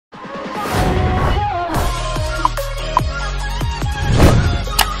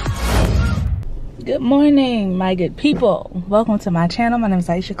Good morning, my good people. Welcome to my channel. My name is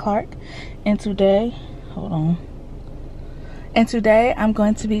Aisha Clark, and today, I'm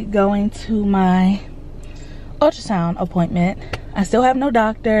going to be going to my ultrasound appointment. I still have no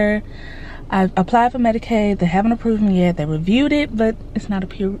doctor. I applied for Medicaid. They haven't approved me yet. They reviewed it, but it's not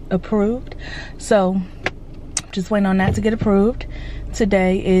approved. So, just waiting on that to get approved.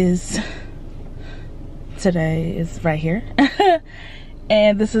 Today is right here.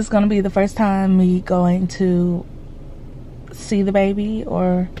 And this is going to be the first time me going to see the baby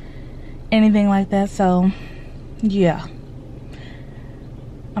or anything like that. So, yeah.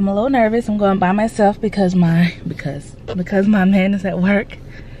 I'm a little nervous. I'm going by myself because my man is at work.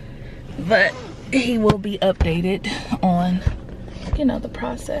 But he will be updated on, you know, the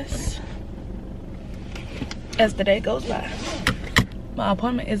process as the day goes by. My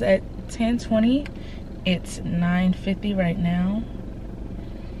appointment is at 10:20. It's 9:50 right now.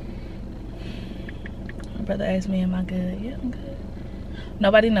 My brother asked me, am I good? Yeah, I'm good.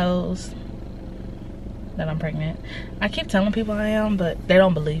 Nobody knows that I'm pregnant. I keep telling people I am, but they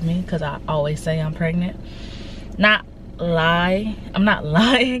don't believe me because I always say I'm pregnant. I'm not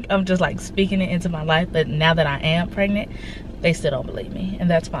lying. I'm just like speaking it into my life. But now that I am pregnant, they still don't believe me. And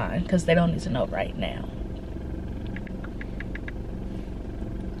that's fine because they don't need to know right now.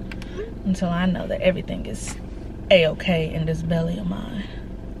 Until I know that everything is a-okay in this belly of mine.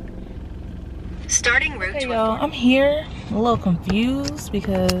 Starting route. Hey y'all, I'm here a little confused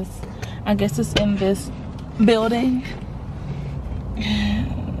because I guess it's in this building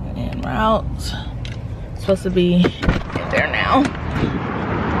and route supposed to be in there now,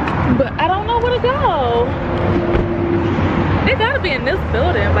 but I don't know where to go. They gotta be in this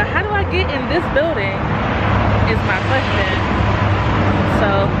building, but how do I get in this building is my question. So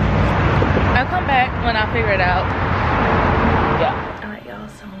I'll come back when I figure it out. Yeah. All right, y'all,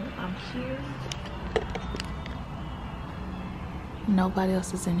 so I'm here. Nobody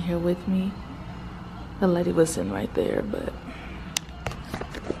else is in here with me. The lady was sitting right there, but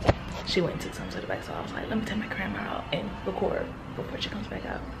she went and took something to the back, so I was like, let me take my camera out and record before she comes back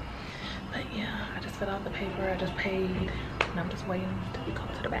out. But yeah, I just filled out the paper, I just paid, and I'm just waiting to be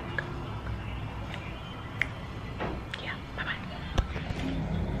called to the back. Yeah, bye-bye.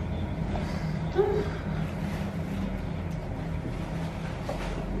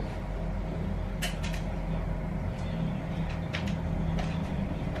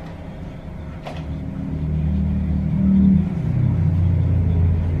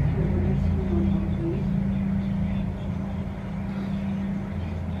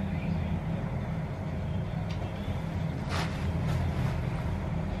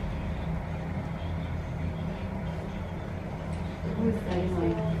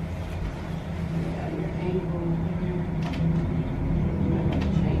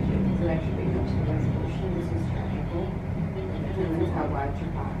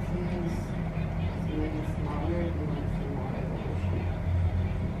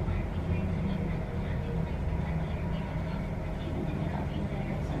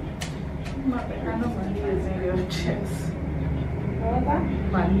 I know my knee is in your chest. What was that?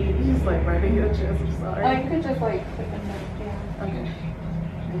 My knee is like right in your chest. I'm sorry. Oh, you could just like put them back down. Okay.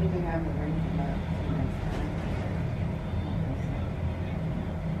 I need to have the ring for that.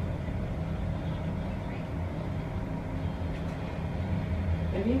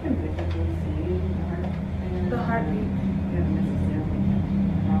 If you can visually see The heartbeat. You don't necessarily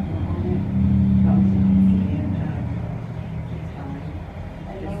have to on it. But you can see it. It's fine.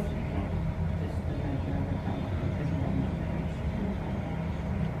 Just the measure of the time.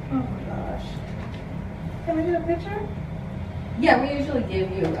 Oh my gosh. Can we get a picture? Yeah, we usually give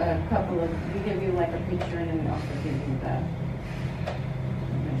you a couple of, we give you like a picture and then we also give you the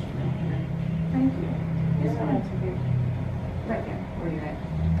measurement here. Thank you. This one has to be right there, where you're at.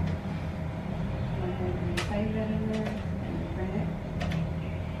 Go ahead and save that in there and print it.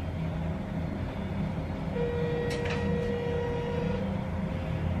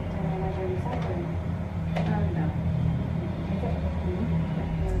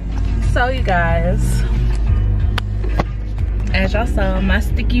 So you guys, as y'all saw, my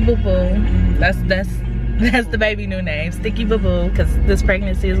Sticky Boo Boo, that's the baby new name, Sticky Boo Boo, because this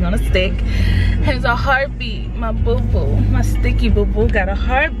pregnancy is gonna stick, has a heartbeat. My boo boo, my Sticky Boo Boo got a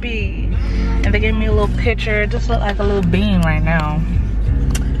heartbeat. And they gave me a little picture. It just looked like a little bean right now.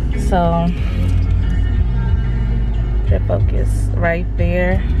 So that focus right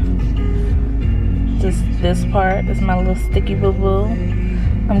there. Just this part is my little Sticky Boo Boo.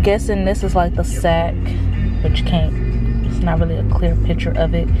 I'm guessing this is like the sack, but you can't, it's not really a clear picture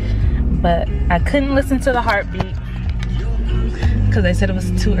of it. But I couldn't listen to the heartbeat because they said it was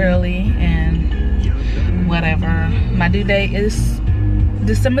too early, and whatever. My due date is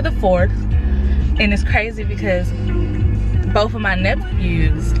December the 4th, and it's crazy because both of my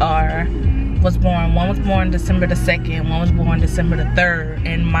nephews was born. One was born December the 2nd, one was born December the 3rd,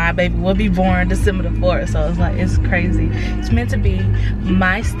 and my baby will be born December the 4th. So it's like, it's crazy. It's meant to be.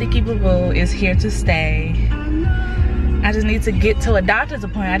 My sticky boo-boo is here to stay. I just need to get to a doctor's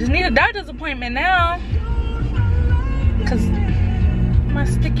appointment. I just need a doctor's appointment now, cause my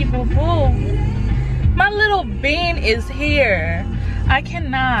sticky boo-boo, my little bean is here. I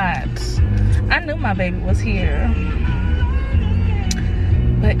cannot. I knew my baby was here.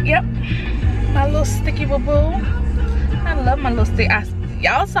 But yep, my little sticky boo-boo. I love my little stick.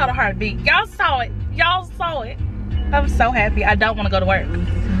 Y'all saw the heartbeat. Y'all saw it. Y'all saw it. I'm so happy. I don't want to go to work.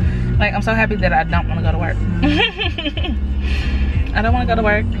 Like, I'm so happy that I don't want to go to work. I don't want to go to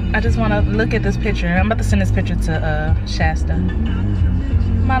work. I just want to look at this picture. I'm about to send this picture to Shasta.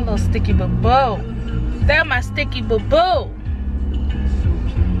 My little sticky boo-boo. That's my sticky boo-boo.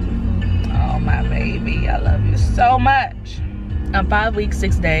 Oh, my baby. I love you so much. I'm 5 weeks,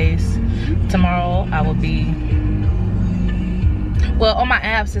 6 days. Tomorrow I will be, well, on my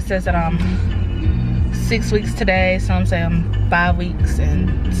apps it says that I'm 6 weeks today. Some say I'm 5 weeks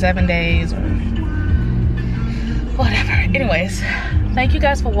and 7 days or whatever. Anyways, thank you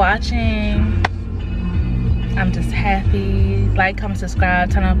guys for watching. I'm just happy. Like, comment,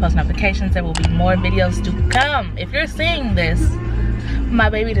 subscribe, turn on post notifications. There will be more videos to come. If you're seeing this, my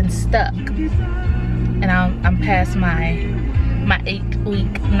baby done stuck, and I'm past my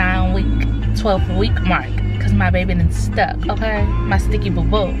 8-week, 9-week, 12-week mark, because my baby done stuck. Okay, my sticky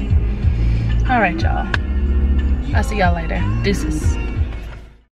boo-boo. All right, y'all, I'll see y'all later. Deuces.